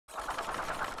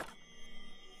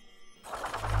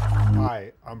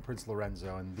I'm Prince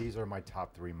Lorenzo, and these are my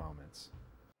top 3 moments.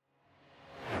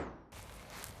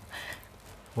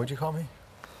 What'd you call me?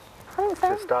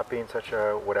 To stop being such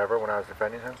a whatever when I was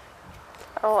defending him?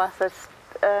 Oh, I said,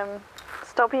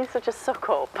 stop being such a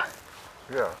suck-up.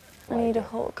 Yeah. I need a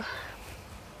hug.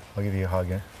 I'll give you a hug,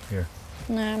 here.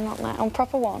 No, I'm not that. I'm a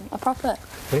proper one. A proper.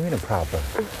 What do you mean a proper?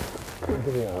 I'll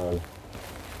give you a hug.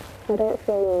 I don't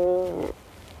feel it.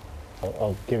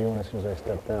 I'll give you one as soon as I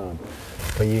step down.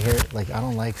 But you hear, like, I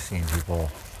don't like seeing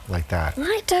people like that.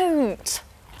 I don't.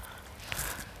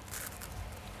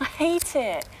 I hate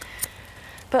it.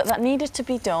 But that needed to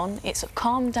be done. It's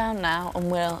calmed down now,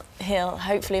 and he'll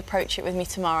hopefully approach it with me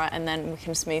tomorrow, and then we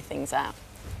can smooth things out.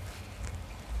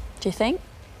 Do you think?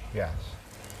 Yes.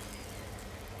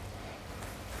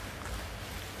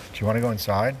 Do you want to go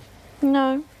inside?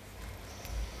 No.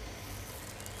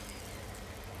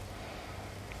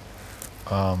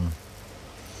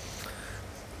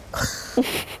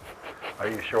 Are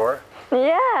you sure?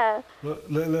 Yeah. Look.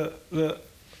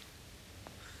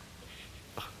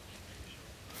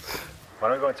 Why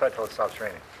don't we go inside till it stops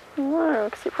raining? No,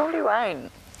 because it probably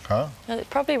won't. Huh? It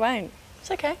probably won't.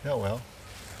 It's okay. Yeah, well.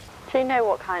 Do you know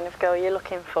what kind of girl you're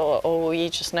looking for, or will you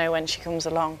just know when she comes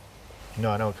along?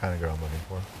 No, I know what kind of girl I'm looking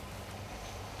for.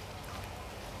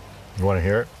 You want to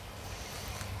hear it?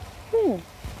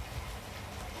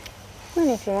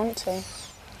 Only if you want to.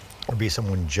 It'd be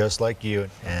someone just like you,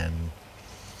 and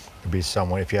it'd be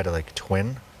someone, if you had a like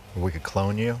twin, or we could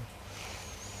clone you,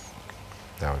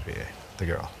 that would be the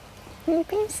girl. Are you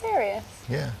being serious?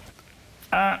 Yeah.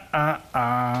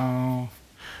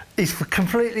 He's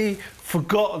completely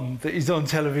forgotten that he's on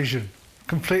television.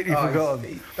 Completely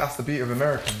forgotten. That's the beauty of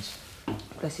Americans.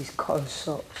 Bless his cotton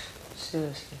socks.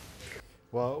 Seriously.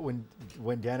 Well,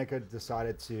 when Danica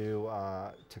decided to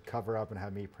cover up and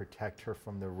have me protect her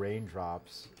from the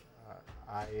raindrops,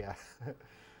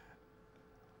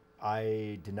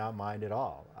 I did not mind at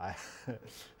all.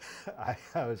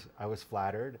 I was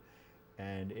flattered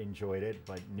and enjoyed it,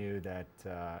 but knew that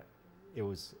it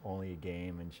was only a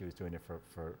game, and she was doing it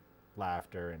for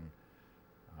laughter, and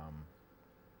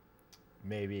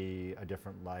maybe a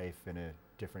different life in a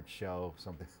different show,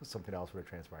 something else would have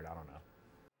transpired. I don't know.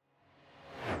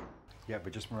 Yeah,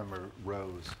 but just remember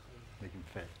rows, make them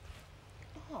fit.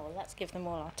 Oh, well, let's give them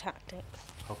all our tactics.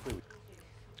 Hopefully.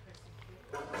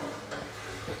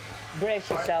 Brace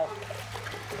yourself.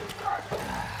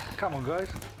 Come on, guys.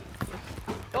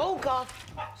 Oh, God.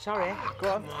 Sorry.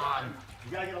 Go on. Come on.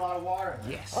 You gotta get a lot of water.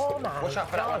 Yes. Oh, my Watch out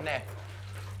for that God. one there.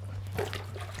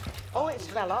 Oh, it's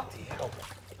fell off.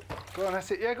 Go on,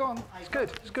 that's it. Yeah, go on. It's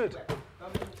good. It's good.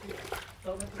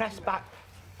 Press back.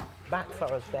 Back for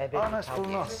us, baby. Oh, nice, full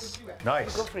nice.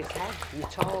 Nice. Go for his head. You're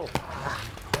tall.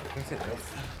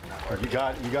 You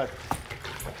got.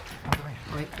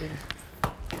 Right there.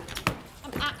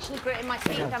 I'm actually gritting my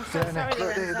teeth. I'm so sorry,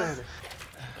 Lorenzo.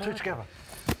 Two together.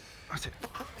 That's it.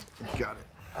 You got it.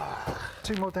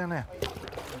 2 more down there.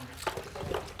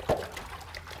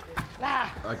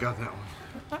 Ah. I got that one.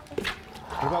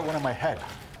 What about one on my head?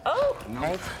 Oh.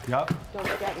 Head. Yep. Don't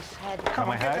forget his head. On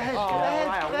my head? Oh,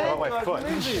 right. What about my foot?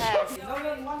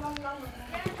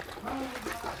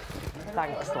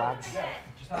 Thanks, lads.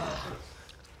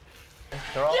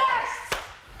 Yes!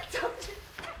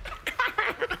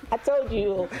 I told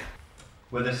you.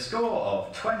 With a score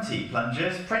of 20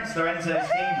 plungers, Prince Lorenzo's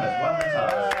team has won the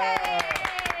task.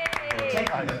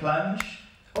 Taking the plunge,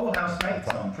 all housemates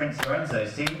on Prince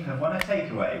Lorenzo's team have won a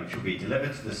takeaway, which will be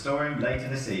delivered to the storeroom later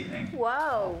this evening.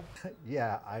 Whoa.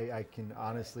 Yeah, I can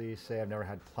honestly say I've never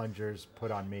had plungers put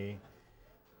on me,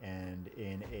 and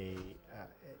in a,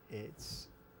 it's,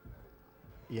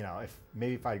 you know, if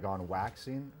I'd gone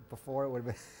waxing before, it would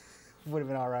have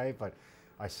been all right. But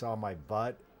I saw my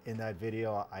butt in that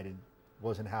video.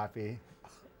 Wasn't happy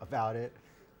about it,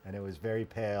 and it was very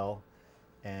pale,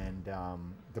 and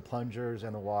the plungers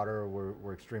and the water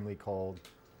were extremely cold,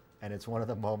 and it's one of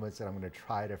the moments that I'm going to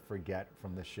try to forget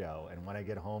from the show, and when I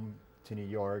get home to New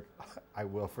York, I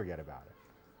will forget about it.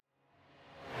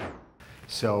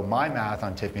 So my math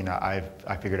on tipping, I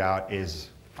figured out, is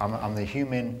I'm the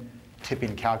human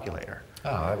tipping calculator.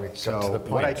 Oh, so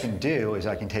what I can do is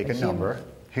I can take a number,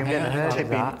 human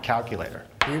tipping calculator.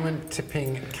 Human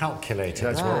tipping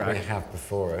calculator. That's what we have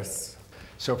before us.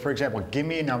 So for example, give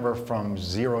me a number from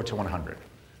 0 to 100.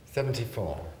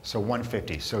 74. So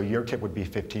 150. So your tip would be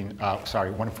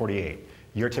 148.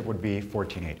 Your tip would be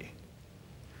 1480.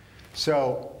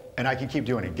 So, and I can keep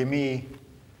doing it. Give me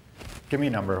a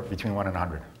number between 1 and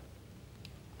 100.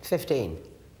 15.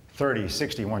 30,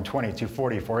 60, 120,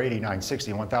 240, 480,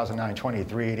 960, 1,920,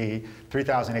 380,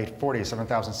 3,840,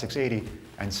 7,680,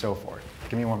 and so forth.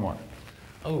 Give me one more.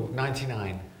 Oh,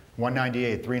 99.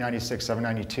 198, 396,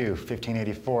 792,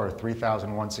 1584,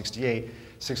 3,168,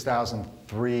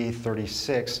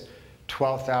 6,336,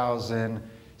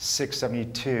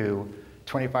 12,672,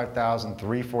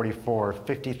 25,344,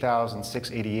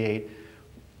 50,688,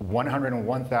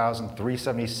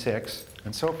 101,376,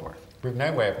 and so forth. We've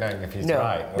no way of knowing if he's No,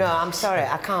 right. no, I'm sorry,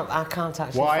 I can't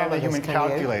actually Well, I am follow the this, human can you?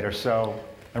 calculator, so,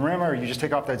 and remember, you just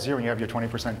take off that zero and you have your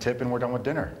 20% tip and we're done with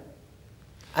dinner.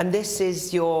 And this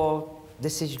is your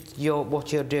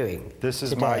what you're doing. This is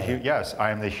today. yes,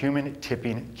 I am the human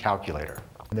tipping calculator.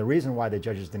 And the reason why the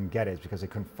judges didn't get it is because they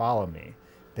couldn't follow me.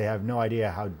 They have no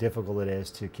idea how difficult it is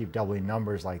to keep doubling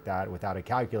numbers like that without a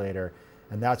calculator,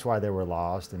 and that's why they were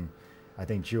lost. And I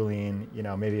think Julian, you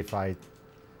know, maybe if I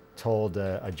told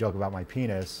a joke about my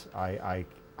penis, I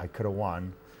could have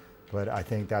won, but I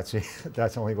think that's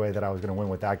that's the only way that I was going to win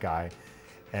with that guy.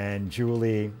 And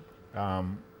Julie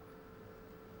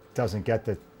doesn't get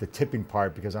the tipping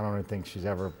part because I don't think she's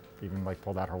ever even like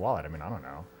pulled out her wallet. I mean, I don't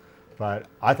know, but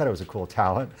I thought it was a cool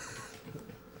talent.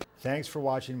 Thanks for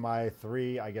watching my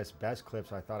 3, I guess, best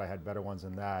clips. I thought I had better ones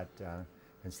than that.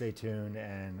 And stay tuned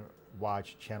and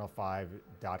watch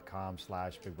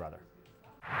channel5.com/bigbrother.